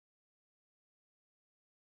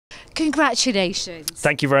Congratulations.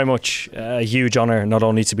 Thank you very much. A huge honour not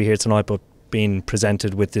only to be here tonight, but being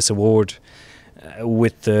presented with this award.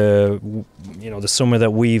 With the summer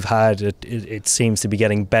that we've had, it seems to be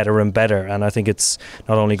getting better and better, and I think it's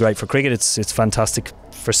not only great for cricket, it's fantastic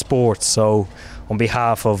for sports. So on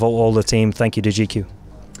behalf of all the team, thank you to GQ.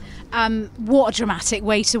 What a dramatic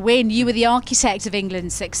way to win. You were the architect of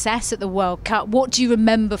England's success at the World Cup. What do you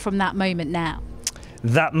remember from that moment now?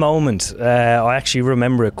 That moment, I actually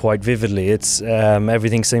remember it quite vividly. It's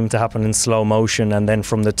everything seemed to happen in slow motion, and then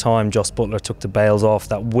from the time Jos Buttler took the bails off,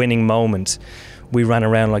 that winning moment, we ran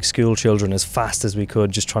around like school children as fast as we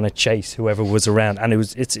could, just trying to chase whoever was around, and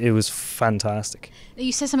it was fantastic.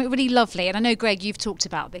 You said something really lovely, and I know, Greg, you've talked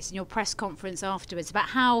about this in your press conference afterwards, about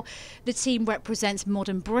how the team represents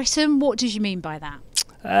modern Britain. What did you mean by that?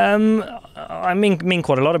 I mean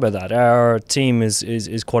quite a lot about that. Our team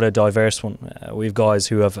is quite a diverse one. We have guys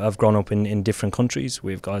who have grown up in different countries.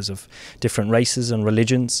 We have guys of different races and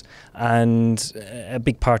religions, and a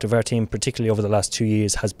big part of our team, particularly over the last 2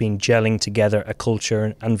 years, has been gelling together a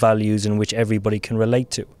culture and values in which everybody can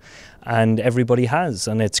relate to. And everybody has,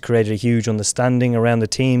 and it's created a huge understanding around the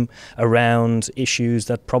team, around issues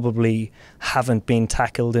that probably haven't been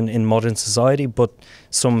tackled in modern society, but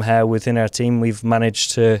somehow within our team we've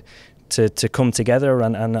managed to come together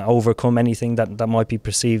and overcome anything that might be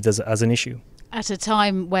perceived as an issue. At a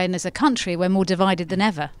time when, as a country, we're more divided than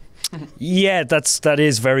ever. Yeah, that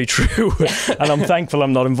is very true, and I'm thankful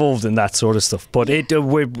I'm not involved in that sort of stuff. But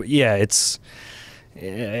it's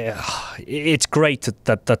great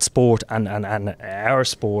that sport and our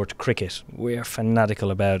sport, cricket, we're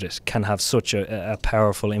fanatical about it, can have such a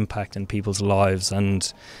powerful impact in people's lives,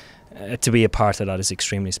 and to be a part of that is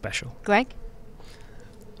extremely special. Greg?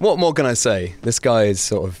 What more can I say? This guy is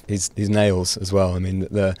sort of he's nails as well. I mean,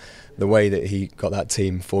 the way that he got that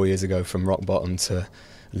team 4 years ago from rock bottom to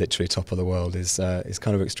literally top of the world is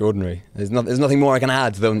kind of extraordinary. There's nothing more I can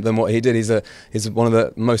add than what he did. He's one of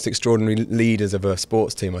the most extraordinary leaders of a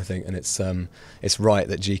sports team, I think, and it's right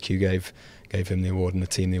that GQ gave him the award and the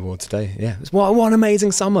team the award today. Yeah, what an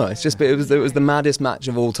amazing summer. It was the maddest match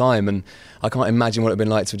of all time, and I can't imagine what it'd been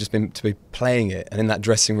like to be playing it, and in that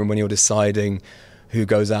dressing room when you're deciding who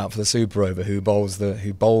goes out for the super over, who bowls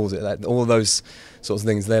it, all those sorts of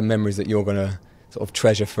things. They're memories that you're gonna sort of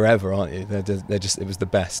treasure forever, aren't you? It was the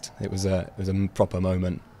best. It was a proper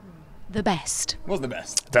moment. The best. Was the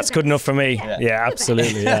best. That's good enough for me. Yeah,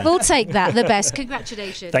 absolutely. Yeah. We'll take that. The best.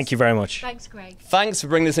 Congratulations. Thank you very much. Thanks, Greg. Thanks for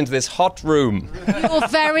bringing us into this hot room. You're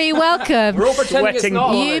very welcome. We're all pretending it's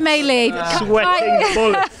not. You may leave. Sweating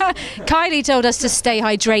bullets. Kylie told us to stay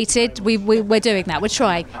hydrated. We're doing that. We're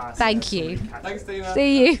trying. Thank you. Thanks, Tina.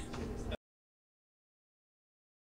 See you.